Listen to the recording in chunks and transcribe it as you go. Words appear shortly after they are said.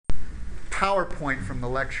PowerPoint from the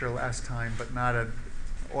lecture last time, but not an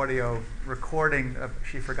audio recording.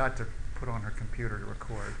 She forgot to put on her computer to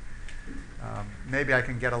record. Maybe I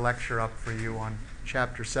can get a lecture up for you on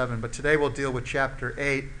Chapter 7, but today we'll deal with Chapter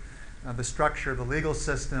 8, the structure of the legal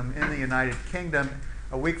system in the United Kingdom.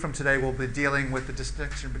 A week from today, we'll be dealing with the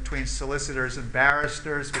distinction between solicitors and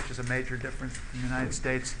barristers, which is a major difference in the United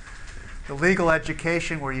States. The legal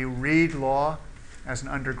education, where you read law as an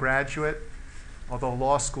undergraduate, although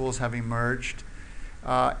law schools have emerged.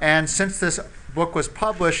 And since this book was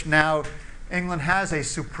published, now England has a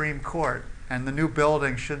Supreme Court, and the new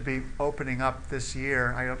building should be opening up this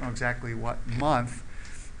year. I don't know exactly what month.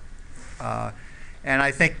 And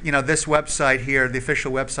I think this website here, the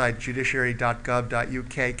official website,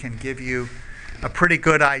 judiciary.gov.uk, can give you a pretty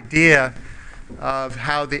good idea of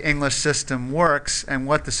how the English system works and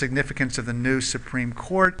what the significance of the new Supreme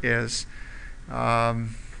Court is.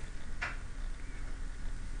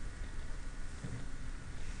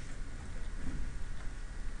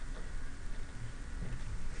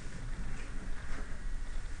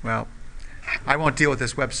 Well, I won't deal with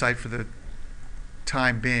this website for the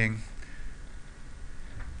time being.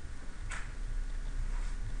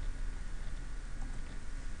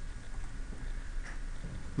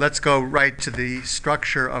 Let's go right to the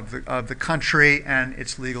structure of the country and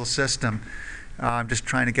its legal system. I'm just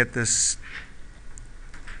trying to get this.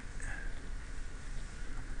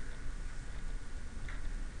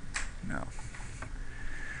 No.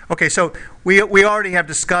 Okay, so we already have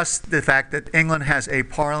discussed the fact that England has a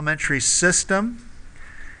parliamentary system.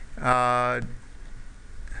 The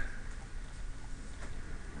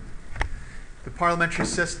parliamentary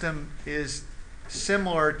system is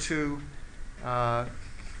similar to the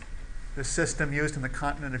system used in the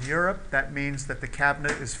continent of Europe. That means that the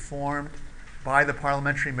cabinet is formed by the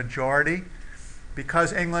parliamentary majority.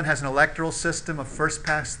 Because England has an electoral system of first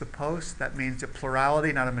past the post, that means a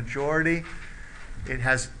plurality, not a majority. It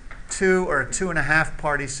has two or a 2.5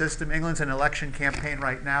 party system. England's in an election campaign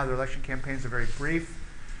right now. Their election campaigns are very brief,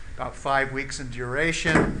 about 5 weeks in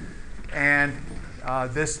duration. And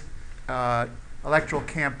this electoral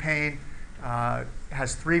campaign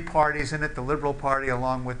has 3 parties in it, the Liberal Party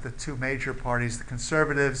along with the 2 major parties, the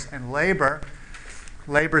Conservatives and Labour.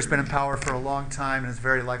 Labour's been in power for a long time and is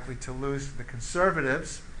very likely to lose to the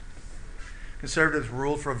Conservatives. Conservatives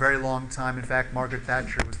ruled for a very long time. In fact, Margaret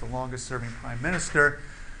Thatcher was the longest serving Prime Minister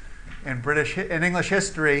in English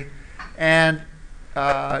history, and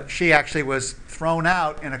she actually was thrown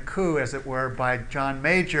out in a coup, as it were, by John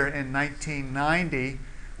Major in 1990,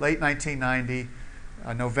 late 1990,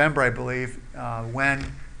 November, I believe,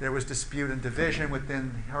 when there was dispute and division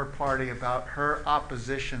within her party about her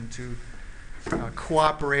opposition to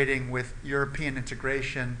cooperating with European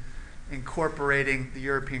integration, incorporating the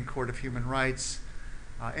European Court of Human Rights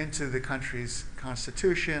into the country's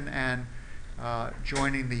constitution, and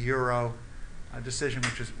joining the Euro, a decision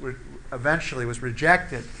which eventually was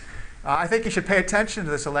rejected. I think you should pay attention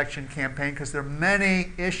to this election campaign because there are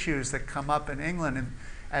many issues that come up in England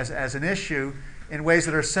as an issue in ways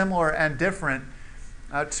that are similar and different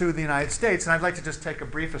to the United States. And I'd like to just take a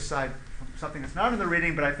brief aside from something that's not in the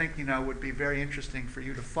reading, but I think would be very interesting for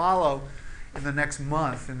you to follow in the next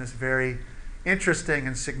month in this very interesting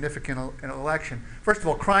and significant election. First of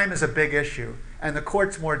all, crime is a big issue, and the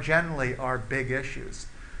courts more generally are big issues.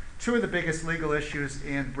 2 of the biggest legal issues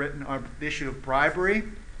in Britain are the issue of bribery.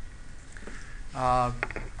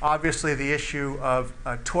 Obviously, the issue of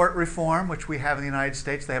tort reform, which we have in the United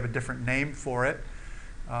States, they have a different name for it,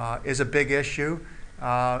 is a big issue.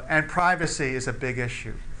 And privacy is a big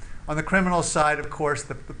issue. On the criminal side, of course,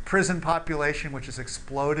 the prison population, which has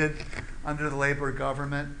exploded under the Labour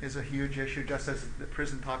government, is a huge issue, just as the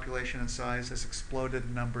prison population in size has exploded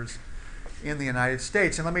in numbers in the United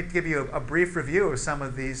States. And let me give you a brief review of some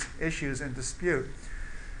of these issues in dispute.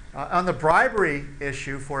 On the bribery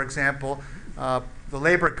issue, for example, the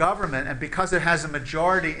Labour government, and because it has a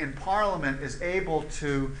majority in Parliament, is able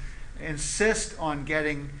to insist on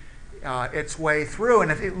getting its way through.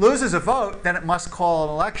 And if it loses a vote, then it must call an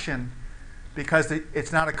election because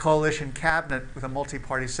it's not a coalition cabinet with a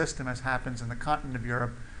multi-party system as happens in the continent of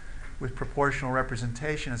Europe with proportional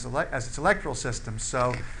representation as its electoral system.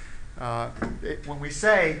 So when we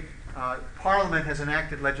say Parliament has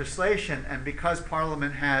enacted legislation, and because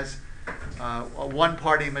Parliament has a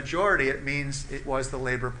one-party majority, it means it was the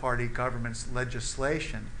Labour Party government's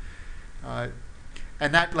legislation. And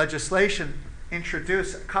that legislation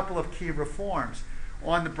introduced a couple of key reforms.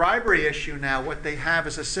 On the bribery issue now, what they have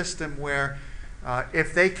is a system where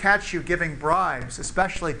if they catch you giving bribes,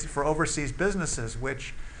 especially for overseas businesses,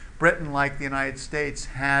 which Britain, like the United States,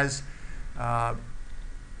 has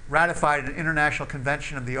ratified an international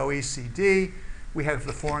convention of the OECD. We have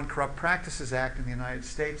the Foreign Corrupt Practices Act in the United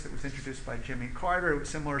States that was introduced by Jimmy Carter.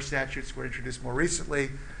 Similar statutes were introduced more recently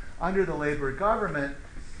under the Labor government.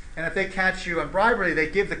 And if they catch you on bribery, they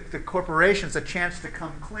give the corporations a chance to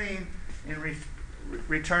come clean in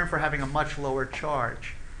return for having a much lower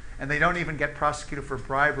charge. And they don't even get prosecuted for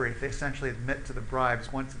bribery if they essentially admit to the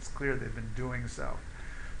bribes once it's clear they've been doing so.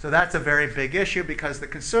 So that's a very big issue because the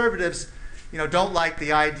conservatives, don't like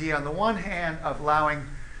the idea on the one hand of allowing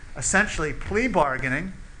essentially plea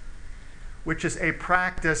bargaining, which is a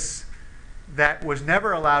practice that was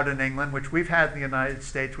never allowed in England, which we've had in the United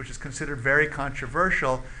States, which is considered very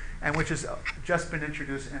controversial, and which has just been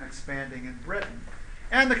introduced and expanding in Britain.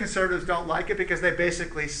 And the conservatives don't like it because they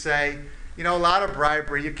basically say, a lot of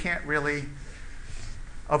bribery, you can't really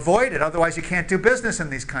avoid it. Otherwise, you can't do business in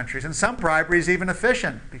these countries. And some bribery is even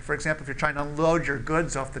efficient. For example, if you're trying to unload your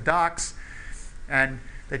goods off the docks, and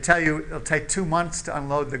they tell you it'll take 2 months to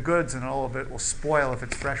unload the goods, and all of it will spoil if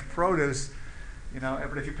it's fresh produce.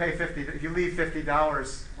 But if you pay if you leave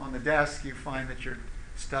 $50 on the desk, you find that your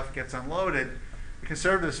stuff gets unloaded. The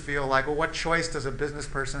conservatives feel like, well, what choice does a business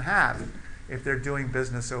person have if they're doing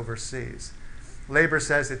business overseas? Labor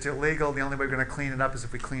says it's illegal. The only way we're going to clean it up is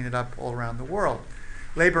if we clean it up all around the world.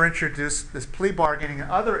 Labor introduced this plea bargaining in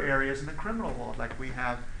other areas in the criminal law, like we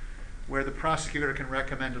have, where the prosecutor can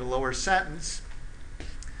recommend a lower sentence.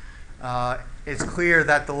 It's clear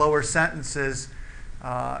that the lower sentences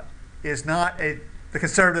is not the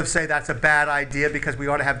conservatives say that's a bad idea because we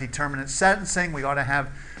ought to have determinate sentencing. We ought to have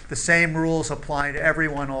the same rules apply to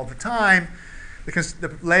everyone all the time. Because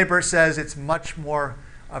the Labor says it's much more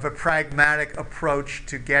of a pragmatic approach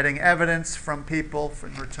to getting evidence from people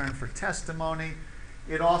in return for testimony.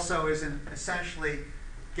 It also is essentially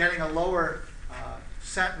getting a lower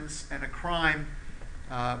sentence and a crime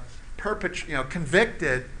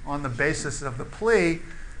convicted on the basis of the plea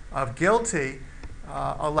of guilty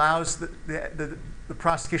allows the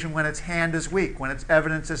prosecution, when its hand is weak, when its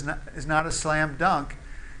evidence is not a slam dunk,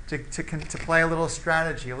 to play a little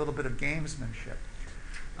strategy, a little bit of gamesmanship.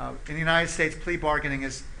 In the United States, plea bargaining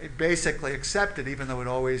is basically accepted, even though it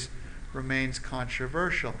always remains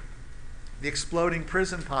controversial. The exploding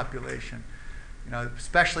prison population,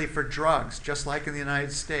 especially for drugs, just like in the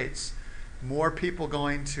United States, more people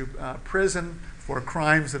going to prison for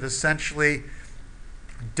crimes that essentially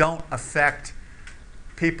don't affect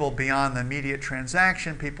people beyond the immediate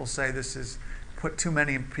transaction. People say this has put too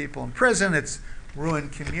many people in prison. It's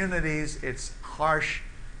ruined communities. It's harsh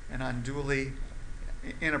and unduly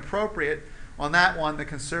inappropriate. On that one, the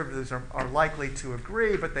conservatives are likely to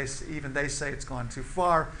agree, but they say it's gone too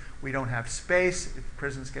far. We don't have space. If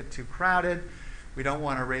prisons get too crowded. We don't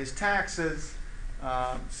want to raise taxes.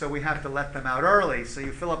 So we have to let them out early. So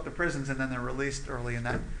you fill up the prisons and then they're released early, and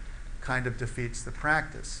that kind of defeats the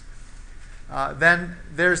practice. Then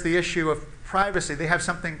there's the issue of privacy. They have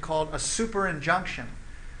something called a super injunction.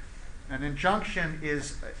 An injunction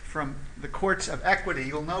is from the courts of equity.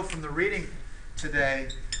 You'll know from the reading today,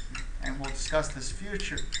 and we'll discuss this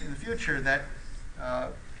in the future, that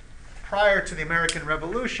prior to the American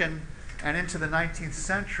Revolution and into the 19th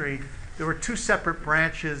century, there were two separate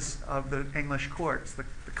branches of the English courts, the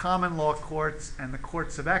common law courts and the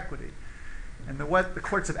courts of equity. And what the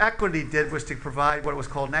courts of equity did was to provide what was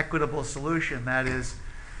called an equitable solution, that is,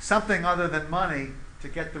 something other than money to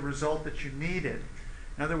get the result that you needed.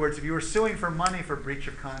 In other words, if you were suing for money for breach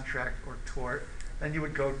of contract or tort, then you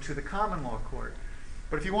would go to the common law court.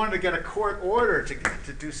 But if you wanted to get a court order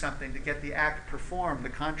to do something, to get the act performed, the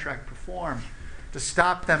contract performed, to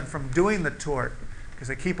stop them from doing the tort, because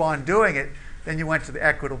they keep on doing it, then you went to the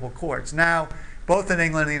equitable courts. Now, both in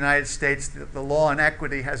England and the United States, the law and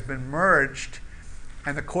equity has been merged,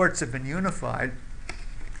 and the courts have been unified,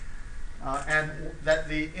 and that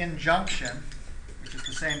the injunction, which is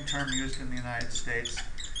the same term used in the United States,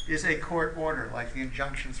 is a court order, like the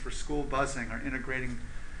injunctions for school buzzing or integrating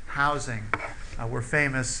housing were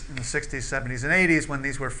famous in the 60s, 70s, and 80s when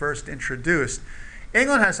these were first introduced.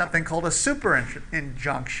 England has something called a super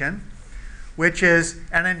injunction, which is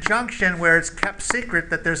an injunction where it's kept secret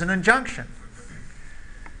that there's an injunction.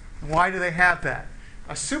 Why do they have that?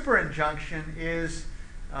 A super injunction is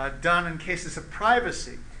done in cases of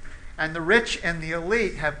privacy. And the rich and the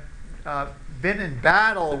elite have been in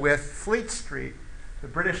battle with Fleet Street, the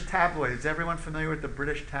British tabloids. Everyone familiar with the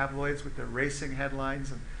British tabloids with their racing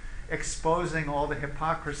headlines and exposing all the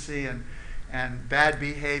hypocrisy and bad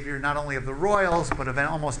behavior, not only of the royals, but of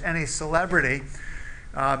almost any celebrity.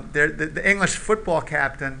 The English football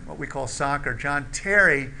captain, what we call soccer, John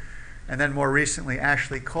Terry, and then more recently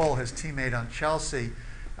Ashley Cole, his teammate on Chelsea,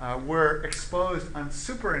 were exposed on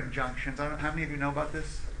super injunctions. I don't know, how many of you know about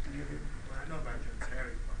this? Any of you? Well, I know about John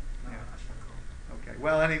Terry, but no, Yeah. Ashton Cole. Okay.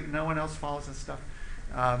 Well, no one else follows this stuff?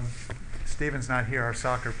 Stephen's not here, our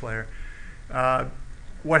soccer player.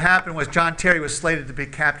 What happened was John Terry was slated to be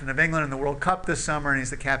captain of England in the World Cup this summer, and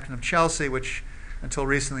he's the captain of Chelsea, which until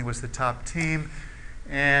recently was the top team.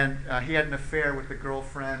 And he had an affair with the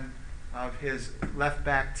girlfriend of his left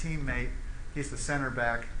back teammate. He's the center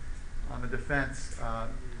back on the defense,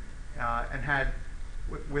 and had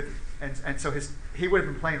so he would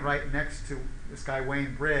have been playing right next to this guy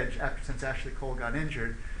Wayne Bridge since Ashley Cole got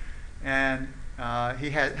injured, and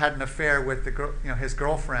he had an affair with his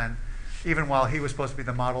girlfriend, even while he was supposed to be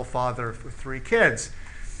the model father with 3 kids.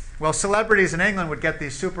 Well, celebrities in England would get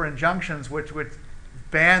these super injunctions, which would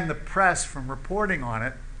ban the press from reporting on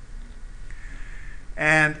it,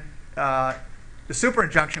 and the super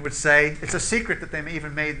injunction would say it's a secret that they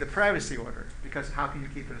even made the privacy order, because how can you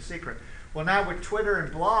keep it a secret? Well, now with Twitter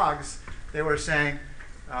and blogs, they were saying,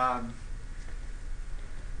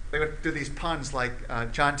 they would do these puns like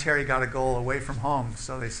John Terry got a goal away from home.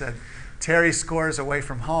 So they said, Terry scores away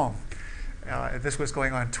from home. This was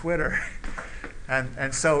going on Twitter.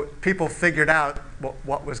 And so people figured out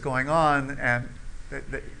what was going on, and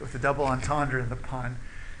with the double entendre in the pun.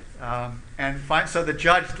 So the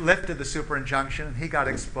judge lifted the super injunction, and he got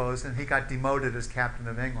exposed, and he got demoted as captain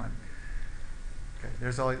of England. Okay,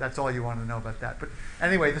 that's all you want to know about that. But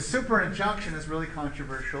anyway, the super injunction is really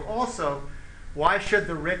controversial. Also, why should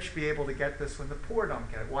the rich be able to get this when the poor don't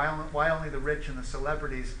get it? Why only the rich and the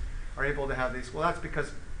celebrities are able to have these? Well,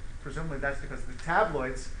 presumably that's because the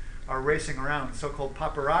tabloids are racing around, so-called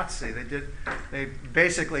paparazzi. They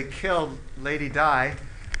basically killed Lady Di,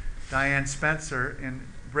 Diane Spencer, in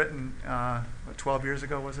Britain, 12 years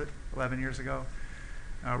ago, was it? 11 years ago?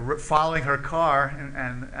 Following her car,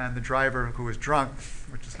 and the driver, who was drunk,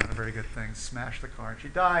 which is not a very good thing, smashed the car, and she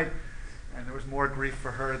died. And there was more grief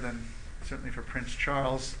for her than certainly for Prince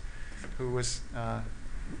Charles, who was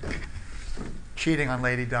cheating on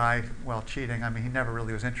Lady Di. Well, cheating, I mean, he never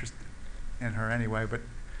really was interested in her anyway, but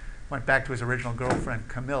went back to his original girlfriend,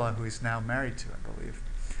 Camilla, who he's now married to, I believe.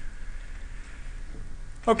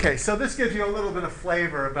 Okay, so this gives you a little bit of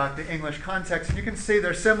flavor about the English context. And you can see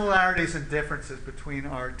there are similarities and differences between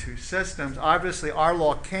our two systems. Obviously, our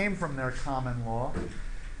law came from their common law,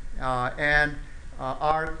 and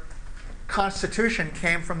our Constitution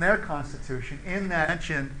came from their Constitution, in that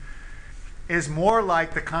mention is more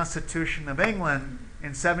like the Constitution of England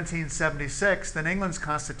in 1776 than England's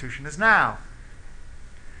Constitution is now.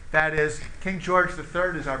 That is, King George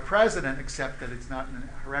III is our president, except that it's not an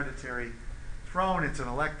hereditary throne, it's an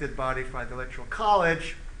elected body by the Electoral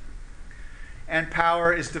College, and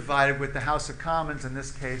power is divided with the House of Commons, in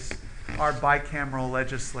this case, our bicameral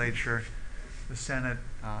legislature, the Senate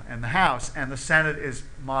and the House. And the Senate is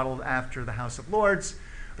modeled after the House of Lords.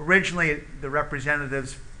 Originally, the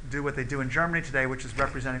representatives do what they do in Germany today, which is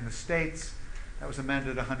representing the states. That was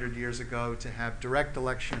amended 100 years ago to have direct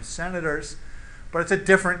election of senators. But it's a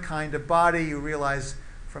different kind of body. You realize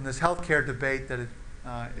from this healthcare debate that it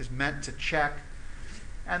is meant to check.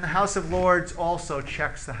 And the House of Lords also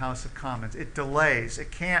checks the House of Commons. It delays.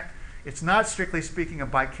 It's not strictly speaking a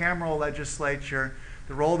bicameral legislature.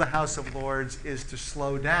 The role of the House of Lords is to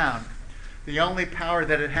slow down. The only power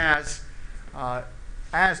that it has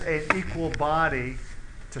as an equal body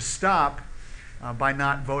to stop by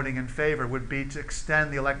not voting in favor would be to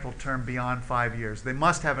extend the electoral term beyond 5 years. They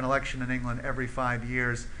must have an election in England every 5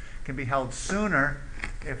 years. It can be held sooner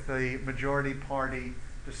if the majority party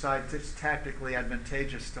decides it's tactically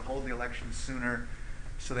advantageous to hold the election sooner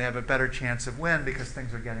so they have a better chance of win because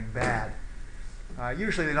things are getting bad.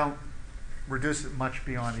 Usually they don't reduce it much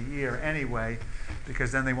beyond a year anyway,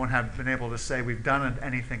 because then they won't have been able to say we've done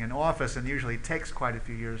anything in office, and usually it takes quite a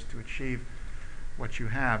few years to achieve what you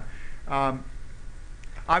have.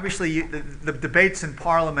 Obviously, the debates in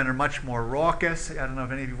Parliament are much more raucous. I don't know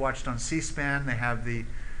if any of you watched on C-SPAN. They have the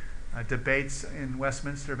debates in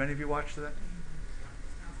Westminster. Have any of you watched that?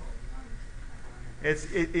 It's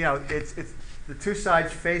the two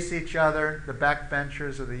sides face each other. The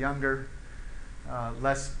backbenchers or the younger,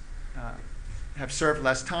 have served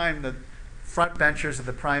less time. The front benchers are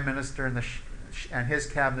the Prime Minister and his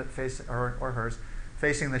cabinet or hers,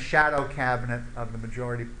 facing the shadow cabinet of the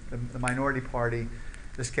majority, the minority party.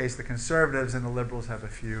 In this case, the Conservatives, and the Liberals have a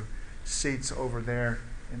few seats over there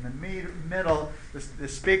in the middle. The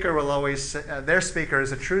speaker will always, their speaker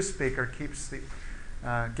is a true speaker, keeps the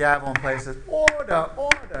gavel in place, says, order,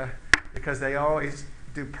 order, because they always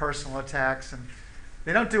do personal attacks. And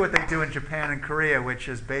they don't do what they do in Japan and Korea, which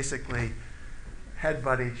is basically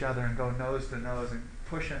headbutt each other and go nose to nose and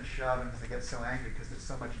push and shove, and they get so angry because there's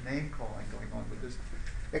so much name calling going on with this.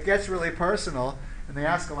 It gets really personal, and they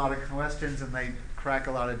ask a lot of questions, and they crack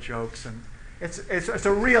a lot of jokes, and it's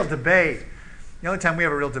a real debate. The only time we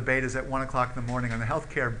have a real debate is at 1 o'clock in the morning on the health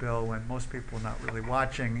care bill, when most people are not really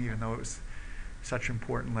watching, even though it was such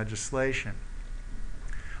important legislation.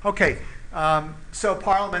 Okay, so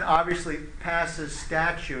Parliament obviously passes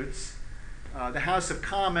statutes. The House of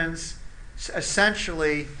Commons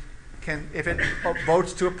essentially can, if it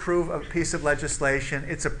votes to approve a piece of legislation,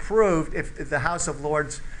 it's approved. If the House of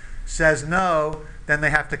Lords says no, then they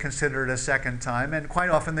have to consider it a second time. And quite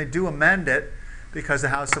often they do amend it because the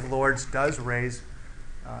House of Lords does raise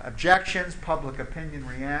objections. Public opinion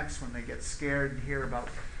reacts when they get scared and hear about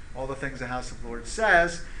all the things the House of Lords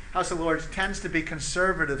says. House of Lords tends to be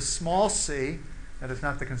conservative, small c, that is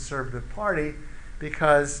not the Conservative Party,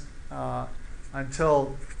 because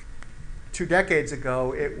until 2 decades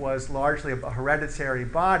ago, it was largely a hereditary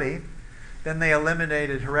body. Then they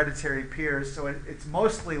eliminated hereditary peers, so it's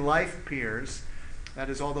mostly life peers. That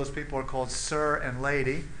is, all those people are called Sir and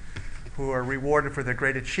Lady, who are rewarded for their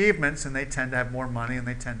great achievements, and they tend to have more money, and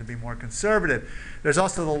they tend to be more conservative. There's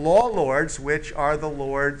also the Law Lords, which are the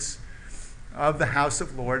lords of the House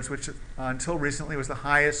of Lords, which until recently was the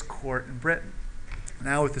highest court in Britain.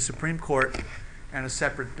 Now with the Supreme Court and a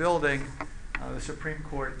separate building, the Supreme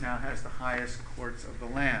Court now has the highest courts of the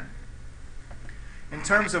land. In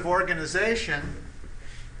terms of organization,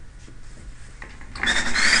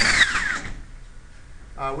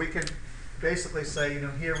 we can basically say,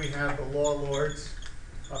 here we have the Law Lords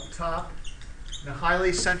up top, in a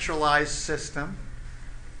highly centralized system.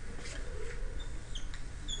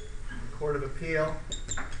 Court of Appeal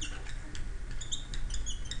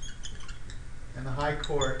and the High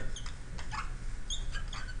Court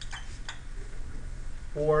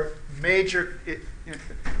for major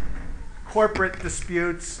corporate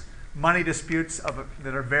disputes, money disputes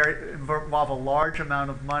that are involve a large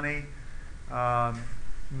amount of money,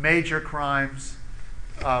 major crimes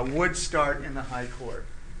would start in the High Court.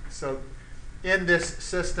 So in this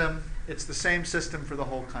system, it's the same system for the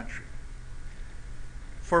whole country.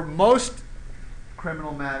 For most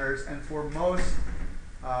criminal matters and for most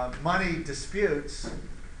money disputes,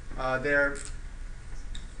 they're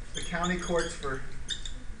the county courts for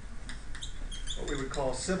what we would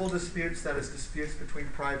call civil disputes, that is, disputes between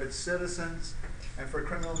private citizens, and for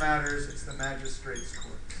criminal matters, it's the magistrates'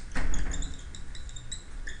 courts,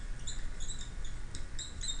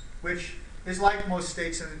 which is like most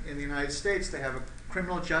states in the United States. They have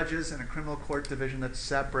criminal judges and a criminal court division that's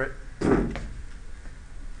separate,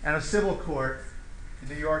 and a civil court. In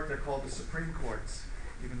New York, they're called the Supreme Courts,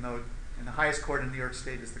 even though in the highest court in New York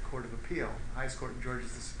State is the Court of Appeal. The highest court in Georgia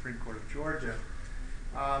is the Supreme Court of Georgia.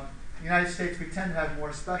 In the United States, we tend to have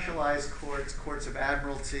more specialized courts, courts of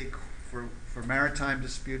admiralty for maritime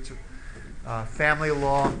disputes. Family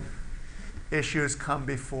law issues come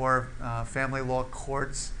before family law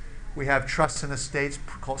courts. We have trusts and estates,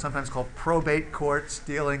 sometimes called probate courts,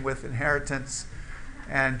 dealing with inheritance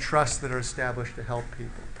and trusts that are established to help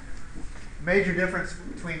people. Major difference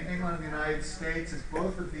between England and the United States is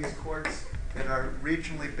both of these courts that are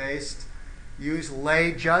regionally based use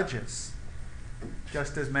lay judges,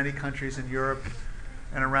 just as many countries in Europe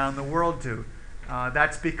and around the world do.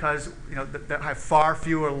 That's because they have far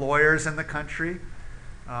fewer lawyers in the country,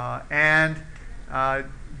 and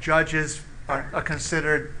judges are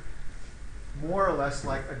considered more or less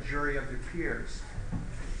like a jury of their peers.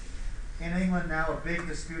 In England now, a big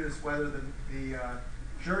dispute is whether the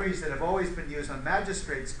juries that have always been used on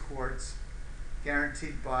magistrates' courts,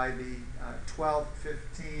 guaranteed by the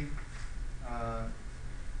 1215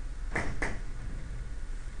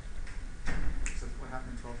 so what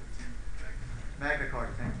happened in 1215? Magna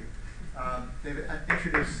Carta, thank you. They've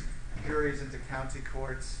introduced juries into county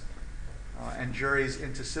courts and juries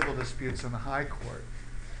into civil disputes on the High Court.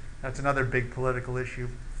 That's another big political issue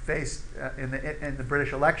faced in the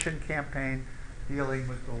British election campaign dealing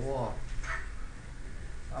with the law.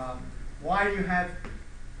 Why do you have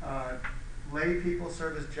lay people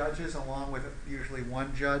serve as judges along with usually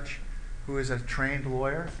one judge who is a trained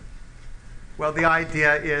lawyer? Well, the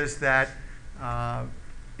idea is that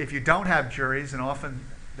if you don't have juries, and often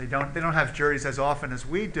they don't have juries as often as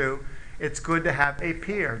we do, it's good to have a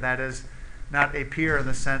peer. That is, not a peer in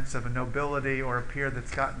the sense of a nobility or a peer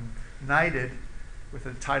that's gotten knighted with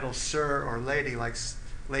the title Sir or Lady, like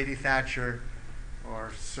Lady Thatcher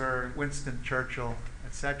or Sir Winston Churchill,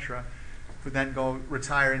 etc., who then go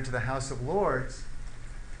retire into the House of Lords.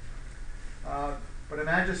 But a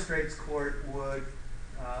magistrate's court would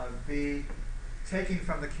be taking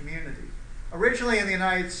from the community. Originally in the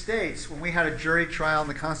United States, when we had a jury trial, and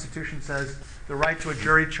the Constitution says the right to a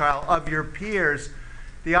jury trial of your peers,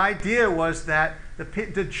 the idea was that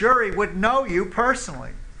the jury would know you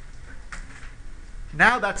personally.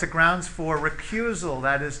 Now that's a grounds for recusal,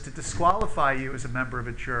 that is to disqualify you as a member of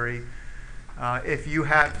a jury if you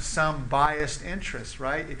have some biased interest,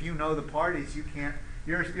 right? If you know the parties,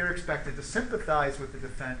 you're expected to sympathize with the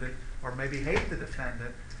defendant or maybe hate the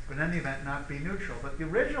defendant, but in any event not be neutral. But the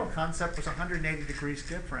original concept was 180 degrees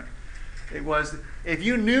different. It was, if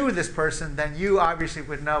you knew this person, then you obviously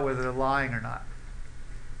would know whether they're lying or not.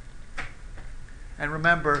 And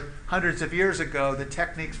remember, hundreds of years ago, the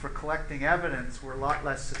techniques for collecting evidence were a lot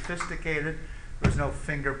less sophisticated. There was no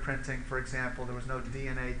fingerprinting, for example. There was no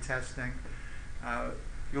DNA testing.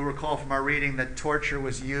 You'll recall from our reading that torture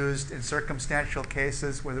was used in circumstantial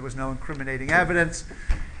cases where there was no incriminating evidence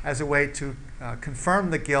as a way to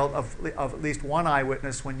confirm the guilt of at least one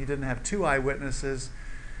eyewitness when you didn't have two eyewitnesses.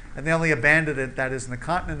 And they only abandoned that is in the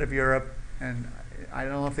continent of Europe, and I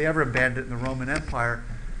don't know if they ever abandoned it in the Roman Empire.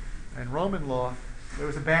 In Roman law, it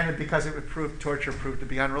was abandoned because torture proved to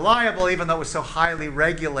be unreliable, even though it was so highly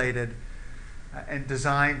regulated and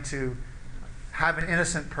designed to have an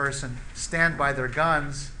innocent person stand by their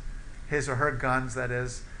guns, his or her guns, that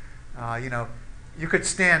is. You could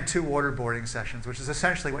stand 2 waterboarding sessions, which is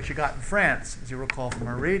essentially what you got in France, as you recall from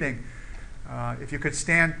our reading. If you could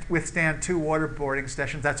withstand 2 waterboarding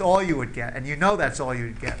sessions, that's all you would get, and you know that's all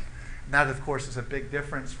you'd get. And that, of course, is a big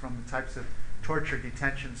difference from the types of torture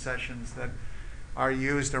detention sessions that are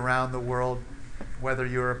used around the world, whether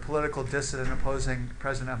you're a political dissident opposing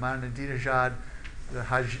President Ahmadinejad, the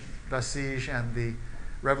Haj Basij, and the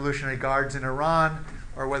Revolutionary Guards in Iran,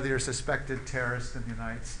 or whether you're a suspected terrorist in the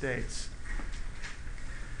United States.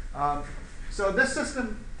 So this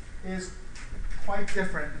system is quite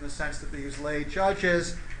different in the sense that they use lay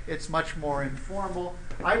judges. It's much more informal.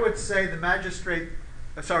 I would say the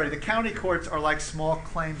county courts are like small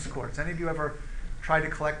claims courts. Any of you ever tried to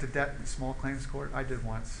collect a debt in a small claims court? I did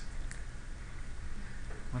once.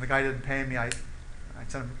 When the guy didn't pay me, I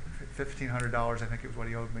sent him $1,500, I think it was what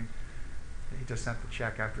he owed me. He just sent the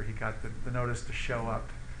check after he got the notice to show up.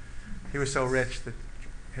 He was so rich that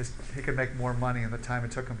he could make more money in the time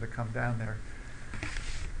it took him to come down there.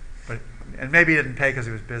 And maybe he didn't pay because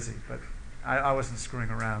he was busy, but I wasn't screwing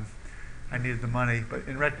around. I needed the money. But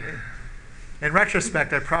in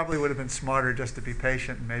retrospect, I probably would have been smarter just to be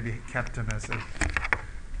patient and maybe kept him as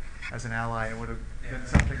an ally. It would have been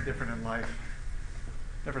something different in life.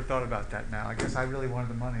 Never thought about that now. I guess I really wanted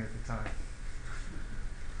the money at the time.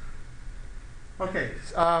 Okay,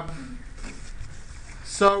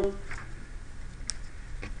 so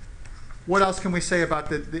what else can we say about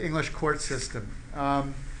the English court system?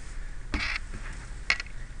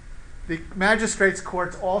 The magistrates'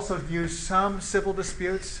 courts also use some civil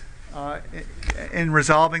disputes in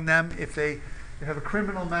resolving them. If they have a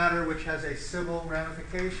criminal matter which has a civil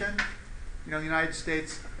ramification, in the United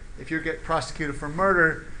States, if you get prosecuted for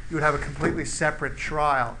murder, you would have a completely separate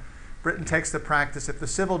trial. Britain takes the practice, if the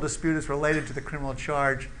civil dispute is related to the criminal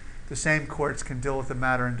charge, the same courts can deal with the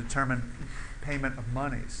matter and determine payment of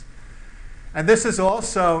monies. And this is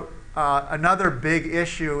also another big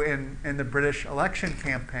issue in the British election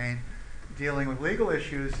campaign dealing with legal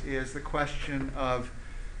issues is the question of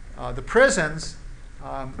the prisons.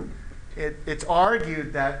 It's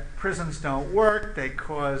argued that prisons don't work, they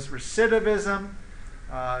cause recidivism,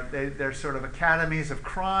 they're sort of academies of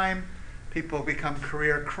crime. People become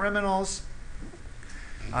career criminals.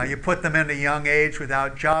 You put them in a young age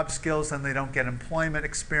without job skills, then they don't get employment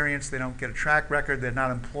experience, they don't get a track record, they're not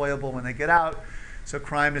employable when they get out. So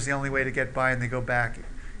crime is the only way to get by, and they go back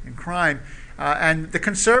in crime. And the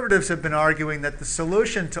conservatives have been arguing that the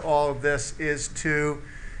solution to all of this is to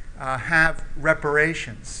have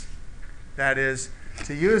reparations. That is,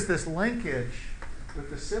 to use this linkage with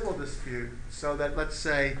the civil dispute so that, let's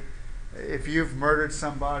say, if you've murdered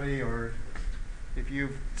somebody or if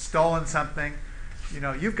you've stolen something,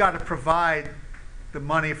 you've got to provide the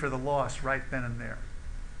money for the loss right then and there.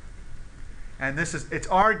 And it's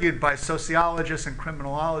argued by sociologists and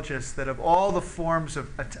criminologists that of all the forms of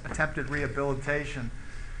attempted rehabilitation,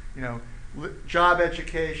 job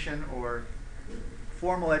education or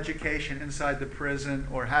formal education inside the prison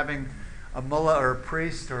or having a mullah or a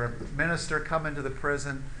priest or a minister come into the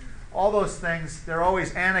prison, all those things, they're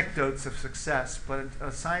always anecdotes of success, but on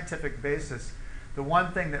a scientific basis, the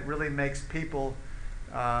one thing that really makes people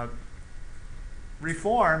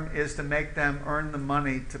reform is to make them earn the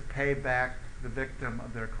money to pay back the victim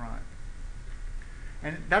of their crime.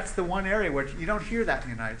 And that's the one area where you don't hear that in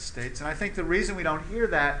the United States. And I think the reason we don't hear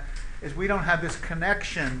that is we don't have this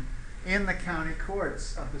connection in the county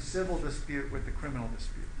courts of the civil dispute with the criminal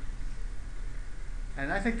dispute.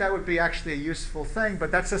 And I think that would be actually a useful thing,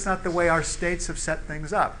 but that's just not the way our states have set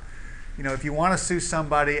things up. You know, if you want to sue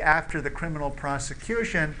somebody after the criminal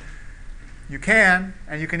prosecution, you can,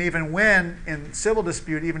 and you can even win in civil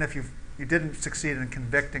dispute even if you didn't succeed in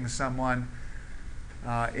convicting someone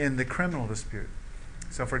in the criminal dispute.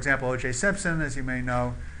 So for example, O.J. Simpson, as you may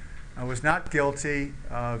know, was not guilty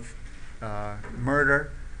of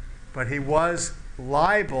murder, but he was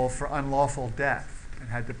liable for unlawful death and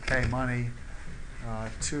had to pay money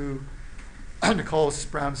to Nicole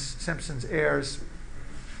Brown Simpson's heirs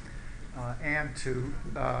and to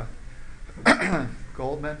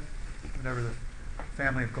Goldman, whatever the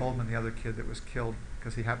family of Goldman, the other kid that was killed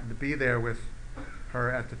because he happened to be there with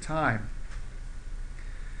her at the time.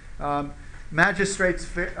 Magistrates'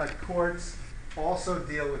 courts also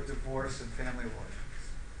deal with divorce and family law.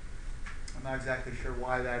 I'm not exactly sure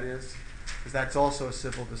why that is, because that's also a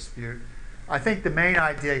civil dispute. I think the main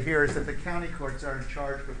idea here is that the county courts are in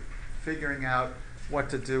charge of figuring out what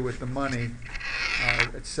to do with the money,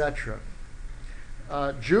 etc.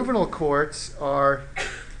 Juvenile courts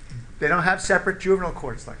they don't have separate juvenile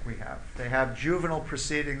courts like we have. They have juvenile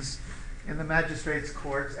proceedings in the magistrates'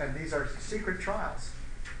 courts, and these are secret trials.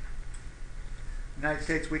 In the United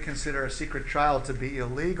States, we consider a secret trial to be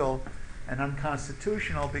illegal and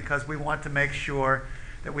unconstitutional because we want to make sure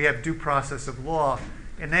that we have due process of law.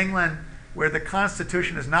 In England, where the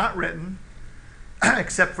Constitution is not written,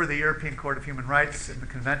 except for the European Court of Human Rights and the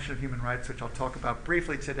Convention of Human Rights, which I'll talk about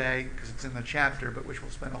briefly today because it's in the chapter, but which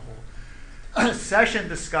we'll spend a whole session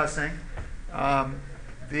discussing,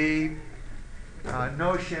 the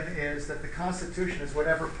notion is that the Constitution is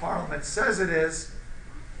whatever Parliament says it is,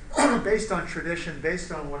 based on tradition,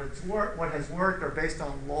 based on what has worked, or based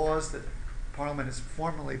on laws that Parliament has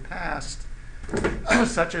formally passed,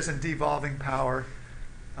 such as in devolving power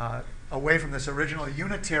away from this original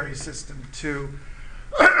unitary system to,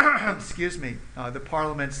 excuse me, the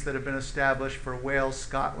parliaments that have been established for Wales,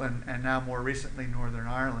 Scotland, and now more recently Northern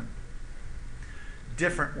Ireland.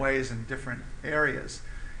 Different ways in different areas.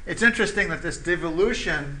 It's interesting that this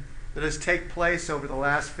devolution that has taken place over the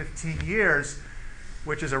last 15 years,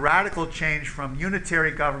 which is a radical change from unitary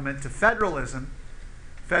government to federalism.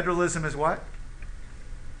 Federalism is what?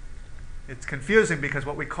 It's confusing because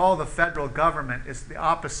what we call the federal government is the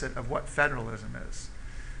opposite of what federalism is.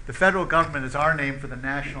 The federal government is our name for the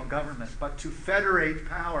national government, but to federate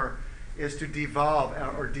power is to devolve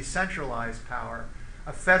or decentralize power.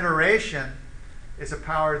 A federation is a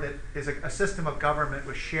power that is a system of government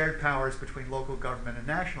with shared powers between local government and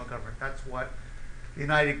national government. That's what the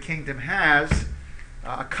United Kingdom has.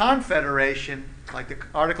 A confederation, like the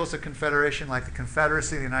Articles of Confederation, like the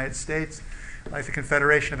Confederacy of the United States, like the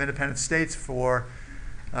Confederation of Independent States for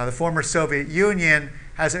the former Soviet Union,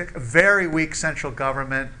 has a very weak central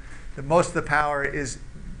government. Most of the power is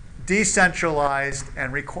decentralized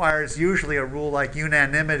and requires usually a rule like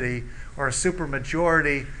unanimity or a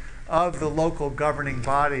supermajority of the local governing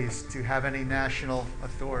bodies to have any national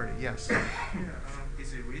authority. Yes? Yeah,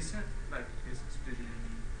 is it recent? Like,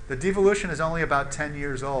 The devolution is only about 10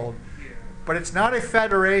 years old, yeah. but it's not a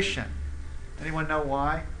federation. Anyone know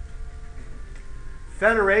why?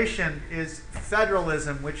 Federation is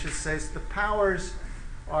federalism, which says the powers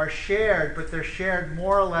are shared, but they're shared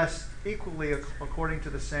more or less equally according to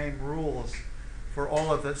the same rules for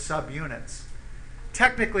all of the subunits.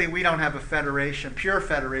 Technically, we don't have a federation, pure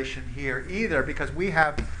federation here either, because we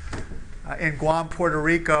have in Guam, Puerto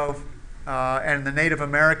Rico, and the Native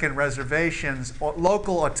American reservations,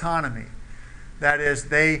 local autonomy. That is,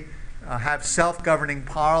 they have self-governing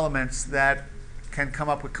parliaments that can come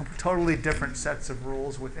up with totally different sets of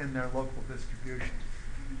rules within their local distribution.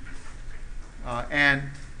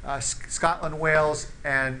 Scotland, Wales,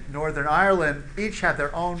 and Northern Ireland each have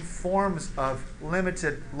their own forms of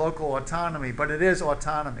limited local autonomy, but it is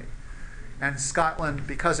autonomy. And Scotland,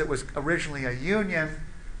 because it was originally a union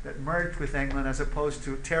that merged with England, as opposed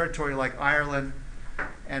to territory like Ireland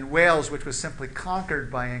and Wales, which was simply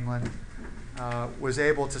conquered by England, was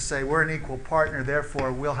able to say, we're an equal partner,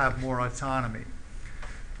 therefore we'll have more autonomy.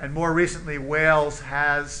 And more recently, Wales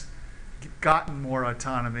has gotten more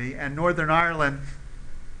autonomy, and Northern Ireland,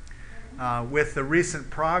 with the recent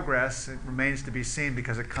progress, it remains to be seen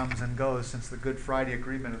because it comes and goes since the Good Friday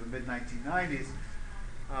Agreement of the mid-1990s,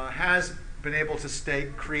 has been able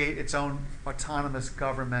to create its own autonomous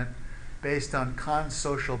government based on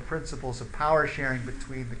consocial principles of power sharing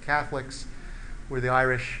between the Catholics, where the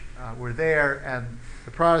Irish were there, and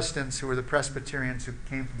the Protestants, who were the Presbyterians who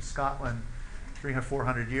came from Scotland 300 or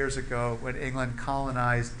 400 years ago when England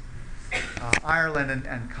colonized Ireland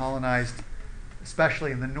and colonized,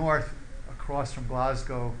 especially in the north, across from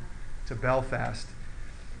Glasgow to Belfast.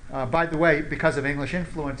 By the way, because of English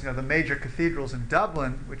influence, the major cathedrals in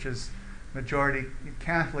Dublin, which is majority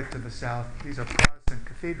Catholic to the south, these are Protestant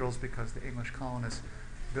cathedrals because the English colonists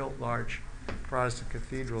built large Protestant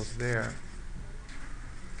cathedrals there.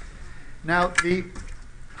 Now, the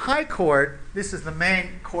High Court, this is the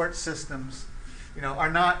main court systems,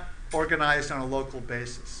 are not organized on a local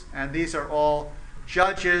basis. And these are all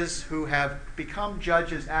judges who have become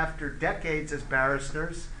judges after decades as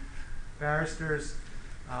barristers. Barristers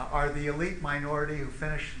are the elite minority who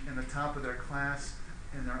finish in the top of their class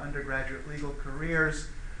in their undergraduate legal careers,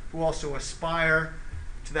 who also aspire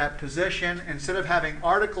to that position. Instead of having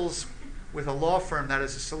articles with a law firm, that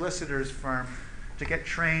is a solicitor's firm, to get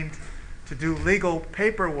trained to do legal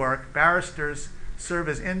paperwork, barristers serve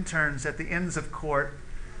as interns at the Inns of Court.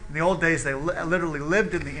 In the old days, they literally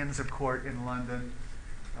lived in the Inns of Court in London.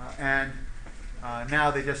 And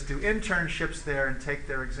now they just do internships there and take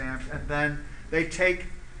their exams. And then they take,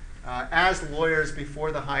 as lawyers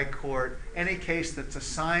before the High Court, any case that's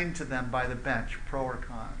assigned to them by the bench, pro or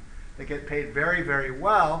con. They get paid very, very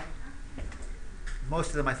well.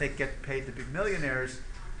 Most of them, I think, get paid to be millionaires.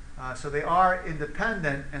 So they are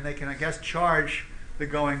independent, and they can, I guess, charge the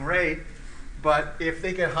going rate. But if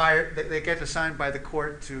they get hired, they get assigned by the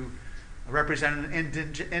court to represent an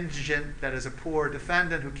indigent, that is a poor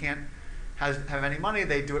defendant who can't have any money,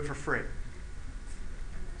 they do it for free.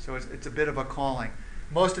 So it's a bit of a calling.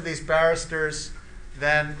 Most of these barristers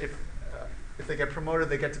then, if they get promoted,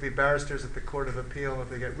 they get to be barristers at the Court of Appeal.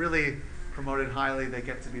 If they get really promoted highly, they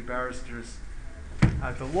get to be barristers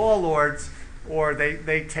at the Law Lords, or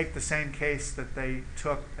they take the same case that they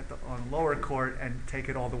took on lower court and take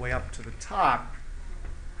it all the way up to the top.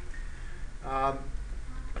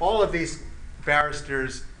 All of these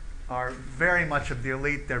barristers are very much of the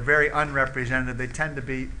elite. They're very unrepresented. They tend to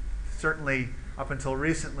be, certainly up until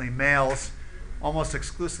recently, males, almost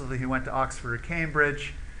exclusively who went to Oxford or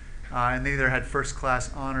Cambridge, and they either had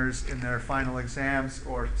first-class honors in their final exams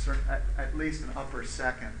or at least an upper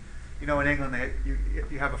second. In England,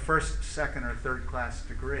 you have a first, second, or third-class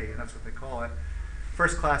degree, and that's what they call it.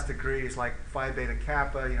 First-class degree is like Phi Beta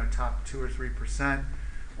Kappa, top 2 or 3%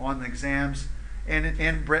 on the exams. And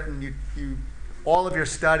in Britain, all of your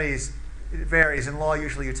studies, it varies. In law,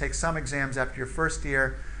 usually you take some exams after your first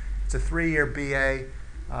year. It's a 3-year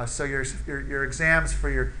BA. So your exams for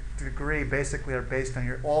your degree basically are based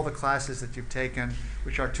on all the classes that you've taken,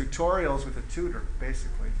 which are tutorials with a tutor,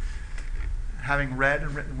 basically. Having read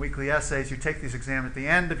and written weekly essays, you take these exams at the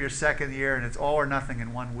end of your second year, and it's all or nothing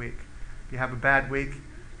in 1 week. If you have a bad week,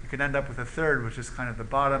 you can end up with a third, which is kind of the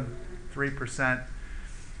bottom 3%.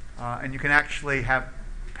 And you can actually have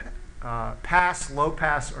pass, low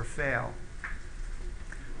pass, or fail.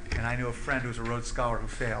 And I knew a friend who was a Rhodes Scholar who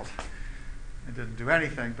failed and didn't do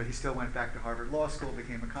anything, but he still went back to Harvard Law School,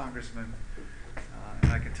 became a congressman,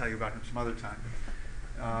 and I can tell you about him some other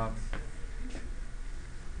time.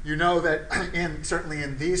 You know that certainly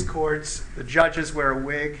in these courts, the judges wear a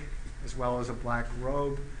wig as well as a black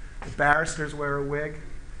robe. The barristers wear a wig.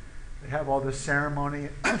 They have all this ceremony.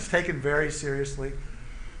 It's taken very seriously.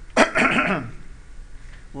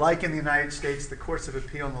 Like in the United States, the courts of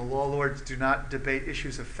appeal and the law lords do not debate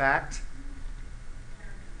issues of fact.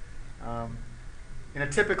 In a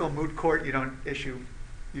typical moot court, you don't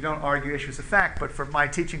argue issues of fact, but for my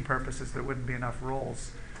teaching purposes, there wouldn't be enough rules.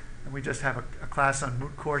 And we just have a class on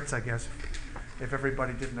moot courts, I guess, if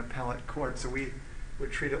everybody did an appellate court. So we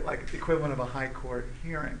would treat it like the equivalent of a high court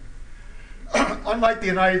hearing. Unlike the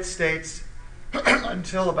United States,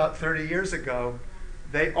 until about 30 years ago,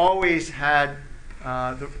 they always had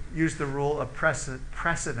used the rule of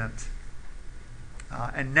precedent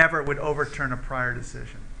and never would overturn a prior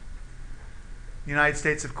decision. The United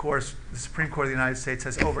States, of course, the Supreme Court of the United States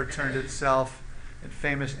has overturned itself in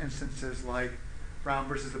famous instances like Brown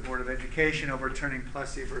versus the Board of Education, overturning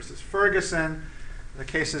Plessy versus Ferguson. The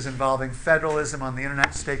cases involving federalism on the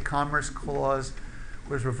Interstate Commerce Clause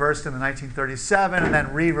was reversed in the 1937 and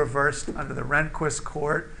then re-reversed under the Rehnquist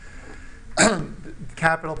Court.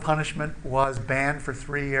 Capital punishment was banned for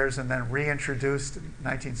 3 years and then reintroduced in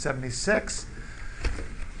 1976.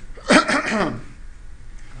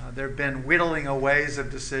 There have been whittling aways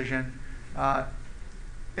of decision.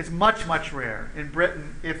 It's much, much rare. In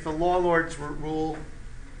Britain, if the law lords rule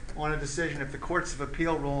on a decision, if the courts of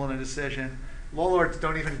appeal rule on a decision, law lords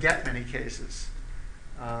don't even get many cases.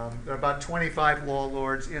 There are about 25 law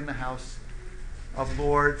lords in the House of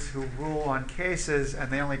Lords who rule on cases,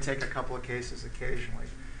 and they only take a couple of cases occasionally.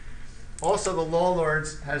 Also, the law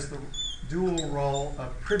lords dual role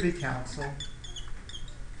of Privy Council,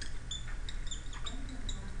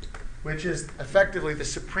 which is effectively the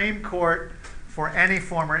Supreme Court for any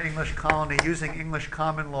former English colony using English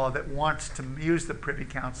common law that wants to use the Privy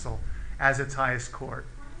Council as its highest court.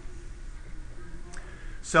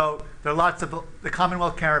 So there are lots of the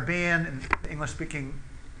Commonwealth Caribbean and English-speaking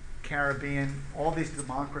Caribbean, all these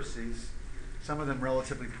democracies, some of them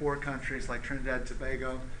relatively poor countries like Trinidad and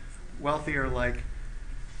Tobago, wealthier like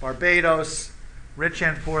Barbados, rich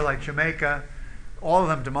and poor like Jamaica, all of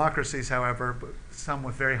them democracies, however, but some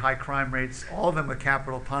with very high crime rates, all of them with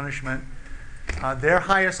capital punishment. Their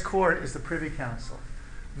highest court is the Privy Council.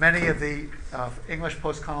 Many of the English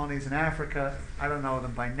post-colonies in Africa, I don't know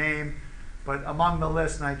them by name, but among the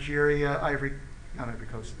list, Nigeria,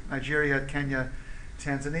 Nigeria, Kenya,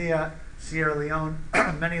 Tanzania, Sierra Leone,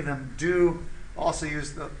 many of them do also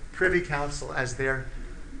use the Privy Council as their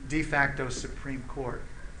de facto Supreme Court.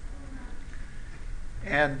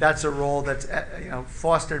 And that's a role that's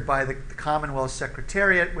fostered by the Commonwealth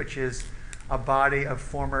Secretariat, which is a body of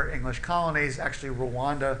former English colonies. Actually,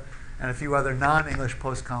 Rwanda and a few other non-English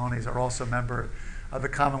post-colonies are also a member of the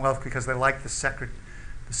Commonwealth because they like the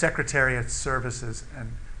Secretariat's services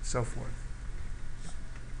and so forth.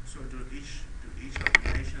 So do each of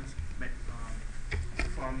the nations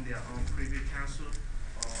form their own Privy Council,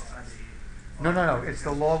 or are they? No. It's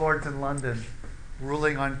the law lords in London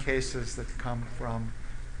ruling on cases that come from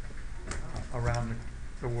around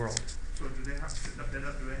the world. So do they have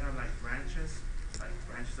like branches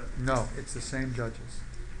of? No, it's the same judges.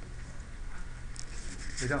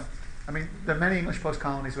 They don't. I mean, there are many English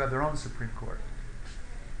post-colonies who have their own Supreme Court.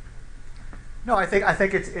 No, I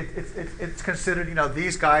think it's considered.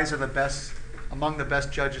 These guys are the best, among the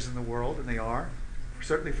best judges in the world, and they are,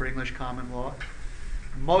 certainly for English common law.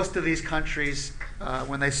 Most of these countries,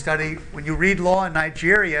 when you read law in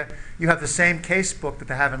Nigeria, you have the same case book that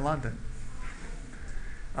they have in London.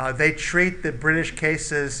 They treat the British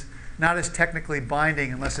cases not as technically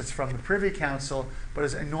binding unless it's from the Privy Council, but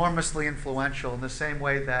as enormously influential in the same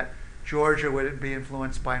way that Georgia would be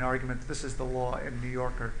influenced by an argument that this is the law in New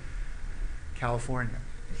York or California.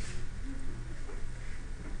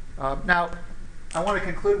 Now, I want to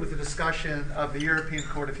conclude with a discussion of the European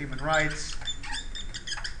Court of Human Rights,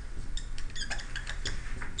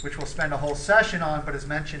 which we'll spend a whole session on, but is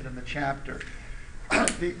mentioned in the chapter.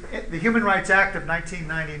 The Human Rights Act of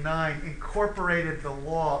 1999 incorporated the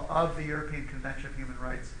law of the European Convention of Human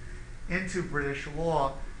Rights into British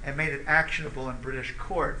law and made it actionable in British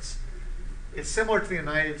courts. It's similar to the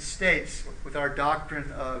United States with our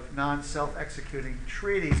doctrine of non-self-executing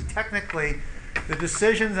treaties. Technically, the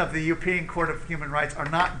decisions of the European Court of Human Rights are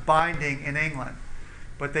not binding in England,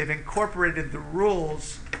 but they've incorporated the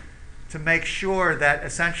rules to make sure that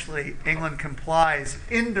essentially England complies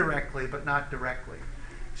indirectly but not directly.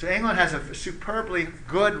 So England has a superbly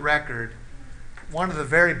good record, one of the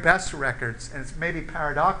very best records, and it's maybe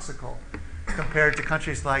paradoxical compared to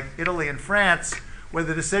countries like Italy and France, where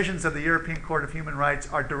the decisions of the European Court of Human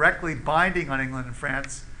Rights are directly binding on England and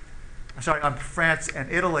France, on France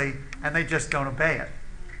and Italy, and they just don't obey it.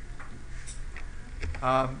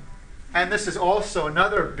 And this is also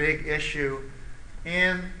another big issue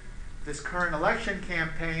in this current election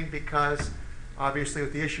campaign because obviously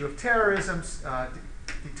with the issue of terrorism,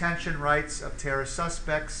 detention rights of terrorist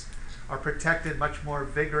suspects are protected much more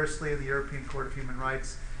vigorously in the European Court of Human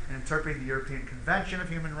Rights and interpreting the European Convention of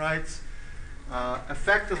Human Rights.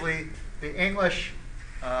 Effectively, the English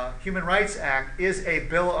Human Rights Act is a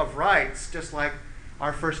Bill of Rights, just like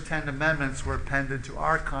our first 10 amendments were appended to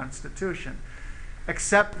our Constitution,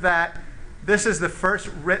 except that this is the first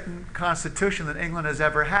written constitution that England has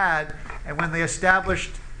ever had, and when they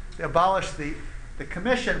abolished the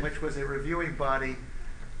Commission, which was a reviewing body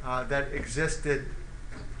that existed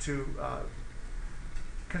to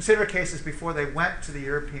consider cases before they went to the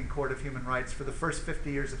European Court of Human Rights for the first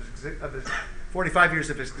 45 years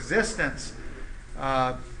of its existence,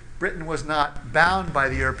 Britain was not bound by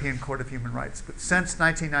the European Court of Human Rights. But since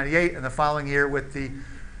 1998 and the following year with the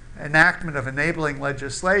enactment of enabling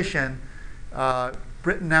legislation,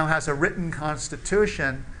 Britain now has a written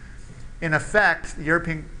constitution. In effect, the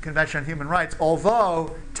European Convention on Human Rights,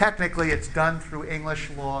 although technically it's done through English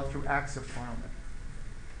law, through acts of Parliament.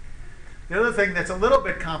 The other thing that's a little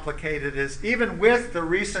bit complicated is even with the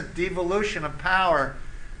recent devolution of power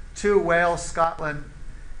to Wales, Scotland,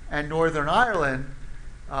 and Northern Ireland,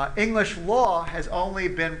 English law has only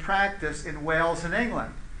been practiced in Wales and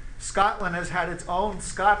England. Scotland has had its own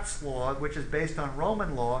Scots law, which is based on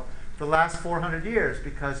Roman law, for the last 400 years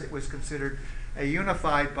because it was considered a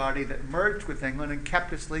unified body that merged with England and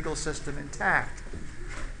kept its legal system intact.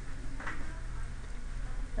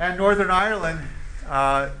 And Northern Ireland,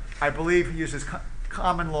 I believe, uses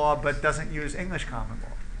common law but doesn't use English common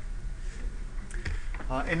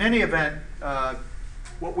law. In any event,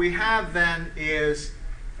 what we have then is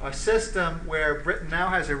a system where Britain now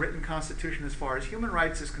has a written constitution as far as human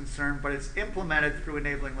rights is concerned, but it's implemented through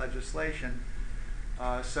enabling legislation.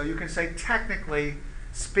 So you can say, technically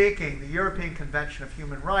speaking, the European Convention of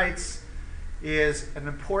Human Rights is an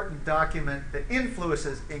important document that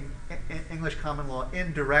influences English common law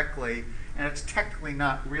indirectly, and it's technically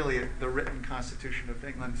not really the written constitution of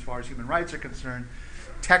England as far as human rights are concerned.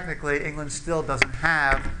 Technically, England still doesn't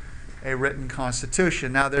have a written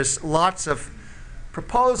constitution. Now, there's lots of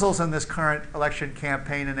proposals in this current election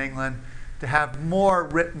campaign in England to have more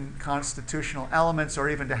written constitutional elements, or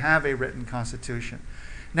even to have a written constitution.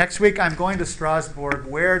 Next week, I'm going to Strasbourg,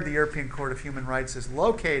 where the European Court of Human Rights is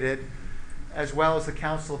located, as well as the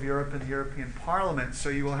Council of Europe and the European Parliament. So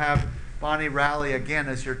you will have Bonnie Rowley again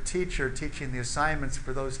as your teacher, teaching the assignments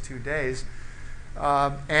for those 2 days.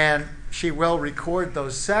 And she will record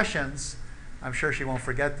those sessions. I'm sure she won't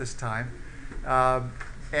forget this time.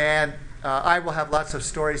 And I will have lots of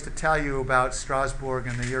stories to tell you about Strasbourg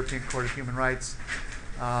and the European Court of Human Rights.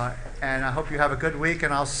 And I hope you have a good week,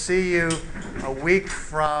 and I'll see you a week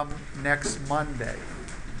from next Monday.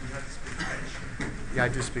 You have to speak French. Yeah, I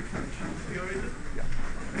do speak French. You already do? Yeah.